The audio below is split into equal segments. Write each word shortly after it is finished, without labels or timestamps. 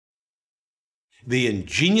The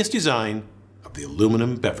ingenious design of the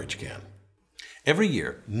aluminum beverage can. Every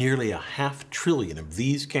year, nearly 500 billion of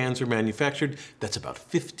these cans are manufactured. That's about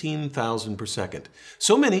 15,000 per second.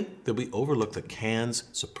 So many that we overlook the can's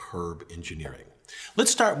superb engineering. Let's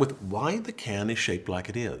start with why the can is shaped like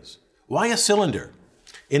it is. Why a cylinder?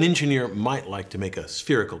 An engineer might like to make a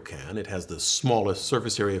spherical can. It has the smallest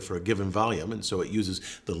surface area for a given volume, and so it uses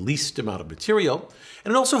the least amount of material.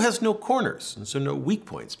 And it also has no corners, and so no weak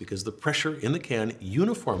points, because the pressure in the can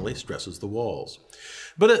uniformly stresses the walls.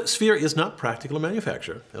 But a sphere is not practical to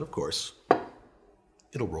manufacture, and of course,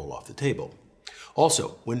 it'll roll off the table.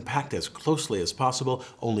 Also, when packed as closely as possible,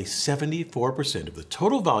 only 74% of the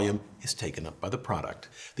total volume is taken up by the product.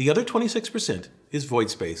 The other 26% is void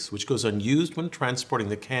space, which goes unused when transporting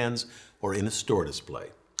the cans or in a store display.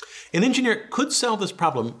 An engineer could solve this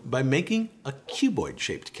problem by making a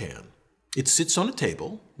cuboid-shaped can. It sits on a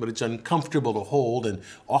table, but it's uncomfortable to hold and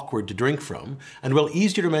awkward to drink from, and while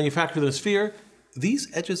easier to manufacture than a sphere, these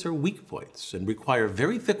edges are weak points and require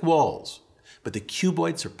very thick walls. But the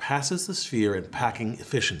cuboid surpasses the sphere in packing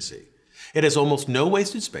efficiency. It has almost no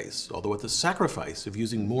wasted space, although at the sacrifice of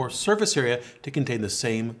using more surface area to contain the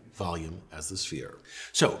same volume as the sphere.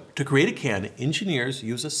 So, to create a can, engineers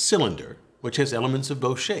use a cylinder, which has elements of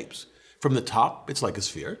both shapes. From the top, it's like a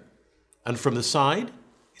sphere, and from the side,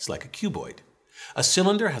 it's like a cuboid. A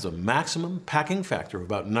cylinder has a maximum packing factor of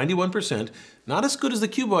about 91%, not as good as the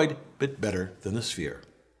cuboid, but better than the sphere.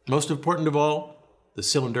 Most important of all, the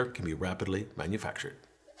cylinder can be rapidly manufactured.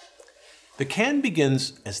 The can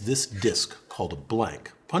begins as this disc called a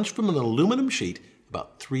blank, punched from an aluminum sheet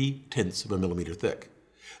about 3/10 of a millimeter thick.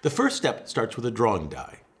 The first step starts with a drawing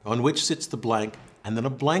die, on which sits the blank and then a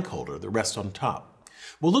blank holder that rests on top.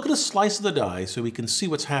 We'll look at a slice of the die so we can see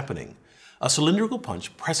what's happening. A cylindrical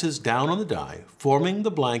punch presses down on the die, forming the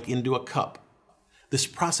blank into a cup. This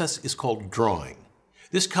process is called drawing.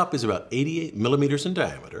 This cup is about 88 millimeters in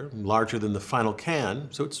diameter, larger than the final can,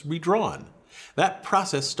 so it's redrawn. That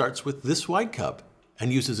process starts with this wide cup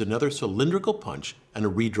and uses another cylindrical punch and a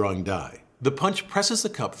redrawing die. The punch presses the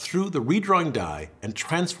cup through the redrawing die and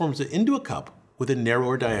transforms it into a cup with a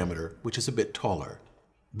narrower diameter, which is a bit taller.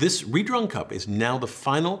 This redrawn cup is now the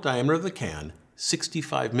final diameter of the can,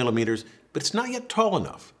 65 millimeters, but it's not yet tall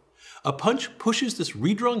enough. A punch pushes this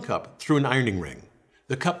redrawn cup through an ironing ring.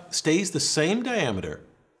 The cup stays the same diameter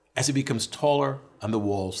as it becomes taller and the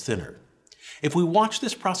walls thinner. If we watch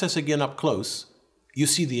this process again up close, you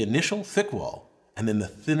see the initial thick wall and then the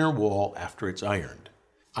thinner wall after it's ironed.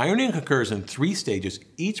 Ironing occurs in 3 stages,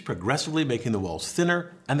 each progressively making the walls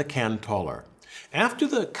thinner and the can taller. After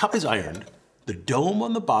the cup is ironed, the dome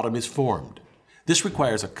on the bottom is formed. This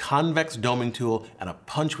requires a convex doming tool and a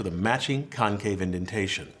punch with a matching concave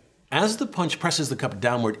indentation. As the punch presses the cup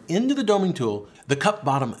downward into the doming tool, the cup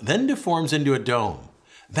bottom then deforms into a dome.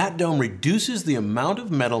 That dome reduces the amount of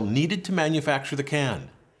metal needed to manufacture the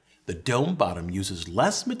can. The dome bottom uses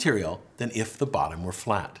less material than if the bottom were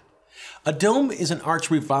flat. A dome is an arch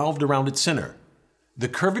revolved around its center. The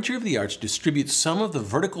curvature of the arch distributes some of the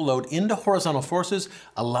vertical load into horizontal forces,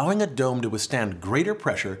 allowing a dome to withstand greater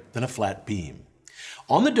pressure than a flat beam.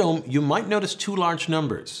 On the dome, you might notice 2 large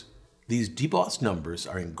numbers. These debossed numbers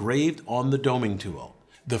are engraved on the doming tool.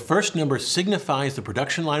 The first number signifies the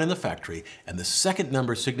production line in the factory, and the second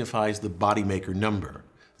number signifies the body maker number.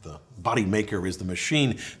 The body maker is the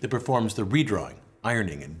machine that performs the redrawing,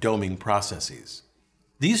 ironing, and doming processes.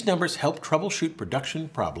 These numbers help troubleshoot production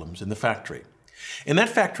problems in the factory. In that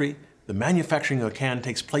factory, the manufacturing of a can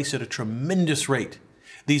takes place at a tremendous rate.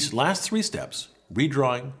 These last 3 steps,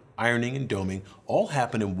 redrawing, ironing, and doming, all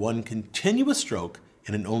happen in one continuous stroke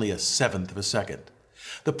and in only 1/7 of a second.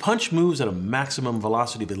 The punch moves at a maximum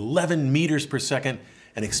velocity of 11 meters per second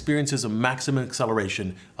and experiences a maximum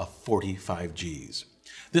acceleration of 45 Gs.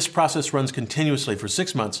 This process runs continuously for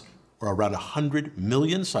 6 months or around 100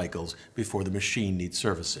 million cycles before the machine needs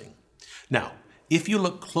servicing. Now, if you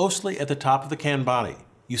look closely at the top of the can body,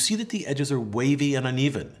 you see that the edges are wavy and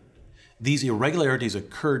uneven. These irregularities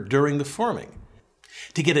occur during the forming.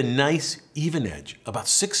 To get a nice, even edge, about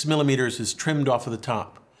 6 millimeters is trimmed off of the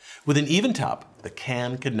top. With an even top, the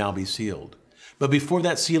can can now be sealed. But before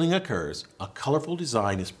that sealing occurs, a colorful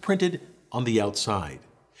design is printed on the outside.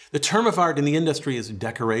 The term of art in the industry is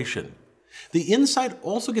decoration. The inside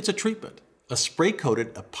also gets a treatment. A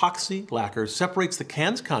spray-coated epoxy lacquer separates the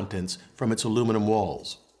can's contents from its aluminum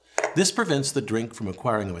walls. This prevents the drink from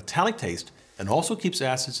acquiring a metallic taste and also keeps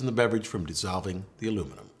acids in the beverage from dissolving the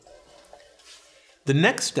aluminum. The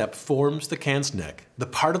next step forms the can's neck, the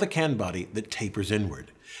part of the can body that tapers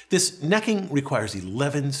inward. This necking requires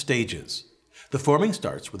 11 stages. The forming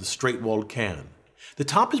starts with a straight-walled can. The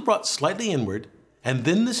top is brought slightly inward, and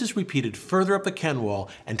then this is repeated further up the can wall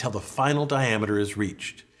until the final diameter is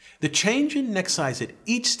reached. The change in neck size at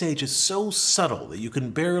each stage is so subtle that you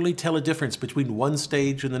can barely tell a difference between one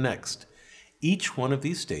stage and the next. Each one of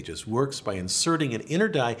these stages works by inserting an inner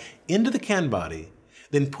die into the can body,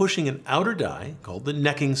 then pushing an outer die, called the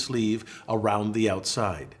necking sleeve, around the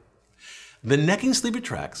outside. The necking sleeve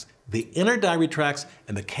retracts, the inner die retracts,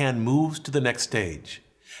 and the can moves to the next stage.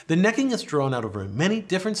 The necking is drawn out over many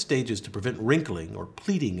different stages to prevent wrinkling or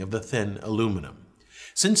pleating of the thin aluminum.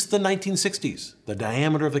 Since the 1960s, the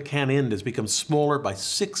diameter of the can end has become smaller by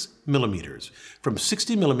 6 millimeters, from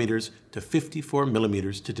 60 millimeters to 54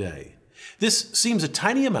 millimeters today. This seems a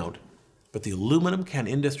tiny amount, but the aluminum can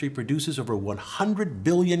industry produces over 100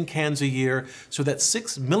 billion cans a year, so that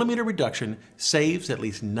 6 millimeter reduction saves at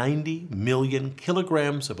least 90 million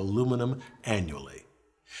kilograms of aluminum annually.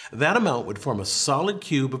 That amount would form a solid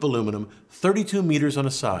cube of aluminum 32 meters on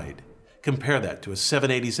a side. Compare that to a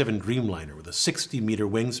 787 Dreamliner with a 60-meter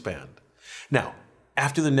wingspan. Now,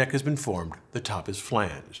 after the neck has been formed, the top is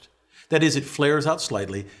flanged. That is, it flares out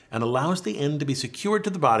slightly and allows the end to be secured to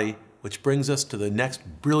the body, which brings us to the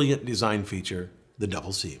next brilliant design feature, the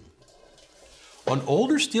double seam. On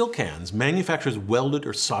older steel cans, manufacturers welded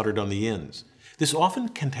or soldered on the ends. This often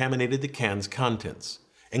contaminated the can's contents.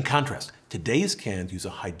 In contrast, today's cans use a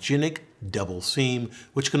hygienic double seam,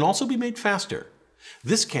 which can also be made faster.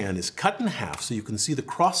 This can is cut in half so you can see the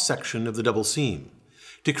cross-section of the double seam.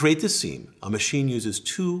 To create this seam, a machine uses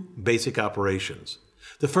two basic operations.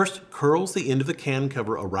 The first curls the end of the can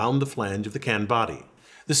cover around the flange of the can body.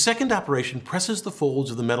 The second operation presses the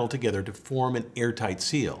folds of the metal together to form an airtight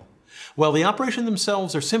seal. While the operations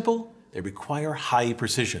themselves are simple, they require high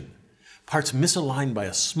precision. Parts misaligned by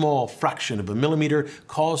a small fraction of a millimeter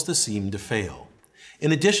cause the seam to fail.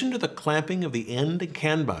 In addition to the clamping of the end and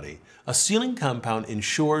can body, a sealing compound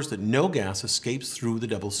ensures that no gas escapes through the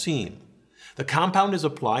double seam. The compound is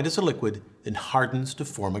applied as a liquid, then hardens to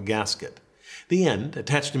form a gasket. The end,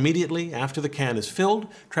 attached immediately after the can is filled,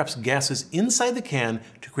 traps gases inside the can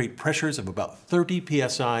to create pressures of about 30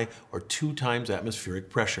 psi or 2 times atmospheric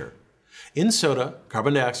pressure. In soda,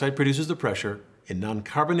 carbon dioxide produces the pressure. In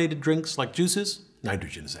non-carbonated drinks like juices,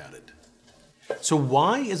 nitrogen is added. So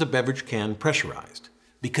why is a beverage can pressurized?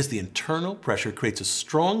 Because the internal pressure creates a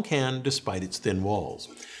strong can despite its thin walls.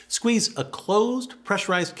 Squeeze a closed,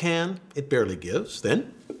 pressurized can, it barely gives.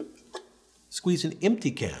 Then, squeeze an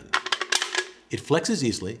empty can. It flexes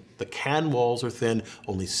easily, the can walls are thin,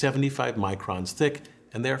 only 75 microns thick,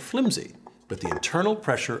 and they're flimsy. But the internal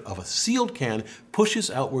pressure of a sealed can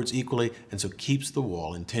pushes outwards equally and so keeps the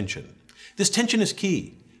wall in tension. This tension is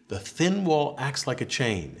key. The thin wall acts like a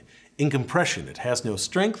chain. In compression, it has no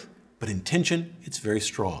strength, but in tension, it's very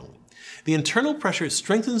strong. The internal pressure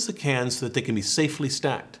strengthens the cans so that they can be safely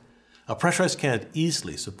stacked. A pressurized can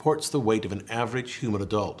easily supports the weight of an average human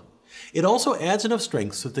adult. It also adds enough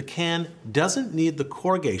strength so that the can doesn't need the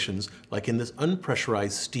corrugations like in this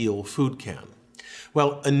unpressurized steel food can.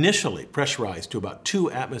 While initially pressurized to about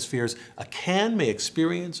 2 atmospheres, a can may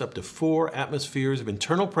experience up to 4 atmospheres of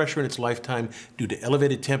internal pressure in its lifetime due to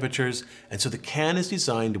elevated temperatures, and so the can is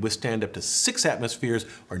designed to withstand up to 6 atmospheres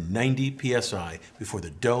or 90 psi before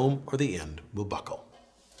the dome or the end will buckle.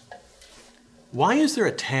 Why is there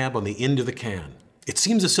a tab on the end of the can? It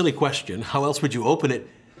seems a silly question. How else would you open it?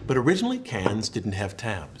 But originally, cans didn't have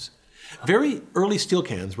tabs. Very early steel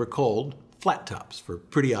cans were called flat tops for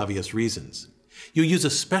pretty obvious reasons. You use a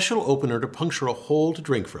special opener to puncture a hole to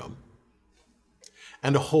drink from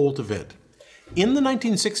and a hole to vent. In the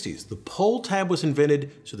 1960s, the pull tab was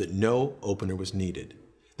invented so that no opener was needed.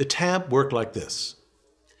 The tab worked like this.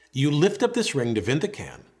 You lift up this ring to vent the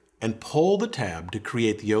can and pull the tab to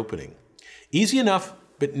create the opening. Easy enough,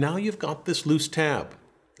 but now you've got this loose tab.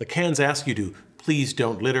 The cans ask you to please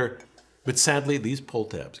don't litter, but sadly these pull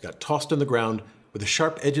tabs got tossed on the ground where the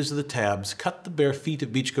sharp edges of the tabs cut the bare feet of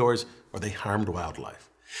beachgoers or they harmed wildlife.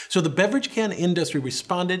 So the beverage can industry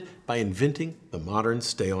responded by inventing the modern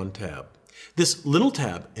stay-on tab. This little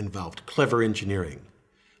tab involved clever engineering.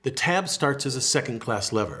 The tab starts as a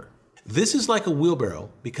second-class lever. This is like a wheelbarrow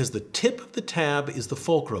because the tip of the tab is the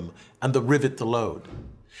fulcrum and the rivet the load.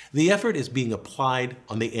 The effort is being applied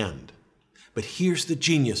on the end. But here's the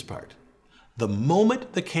genius part. The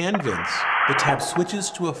moment the can vents, the tab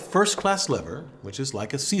switches to a first-class lever, which is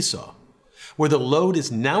like a seesaw, where the load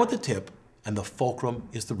is now at the tip and the fulcrum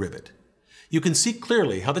is the rivet. You can see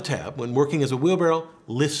clearly how the tab, when working as a wheelbarrow,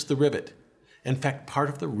 lifts the rivet. In fact, part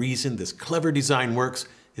of the reason this clever design works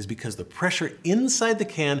is because the pressure inside the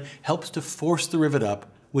can helps to force the rivet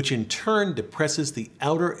up, which in turn depresses the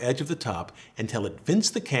outer edge of the top until it vents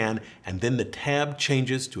the can, and then the tab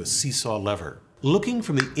changes to a seesaw lever. Looking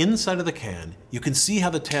from the inside of the can, you can see how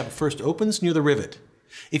the tab first opens near the rivet.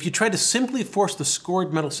 If you try to simply force the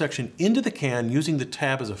scored metal section into the can using the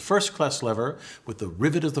tab as a first-class lever with the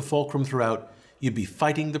rivet as the fulcrum throughout, you'd be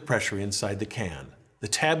fighting the pressure inside the can. The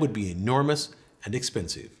tab would be enormous and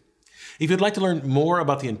expensive. If you'd like to learn more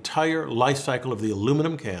about the entire life cycle of the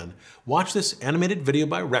aluminum can, watch this animated video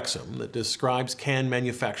by Rexam that describes can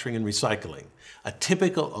manufacturing and recycling. A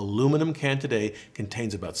typical aluminum can today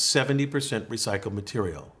contains about 70% recycled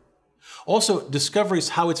material. Also, Discovery's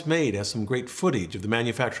How It's Made has some great footage of the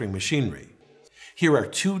manufacturing machinery. Here are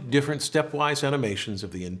 2 different stepwise animations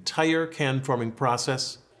of the entire can forming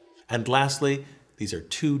process. And lastly, these are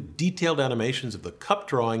 2 detailed animations of the cup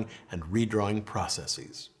drawing and redrawing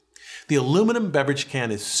processes. The aluminum beverage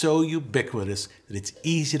can is so ubiquitous that it's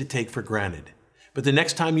easy to take for granted. But the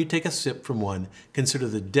next time you take a sip from one, consider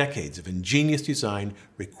the decades of ingenious design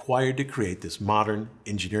required to create this modern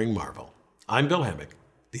engineering marvel. I'm Bill Hammack,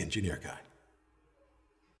 the Engineer Guy.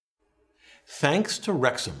 Thanks to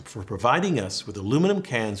Rexam for providing us with aluminum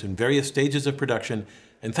cans in various stages of production,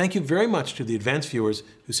 and thank you very much to the advanced viewers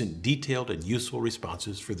who sent detailed and useful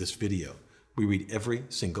responses for this video. We read every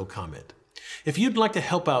single comment. If you'd like to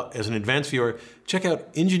help out as an advanced viewer, check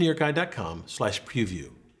out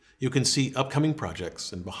engineerguy.com/preview. You can see upcoming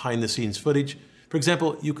projects and behind-the-scenes footage. For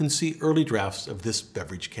example, you can see early drafts of this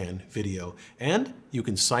beverage can video, and you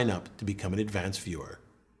can sign up to become an advanced viewer.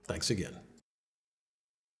 Thanks again.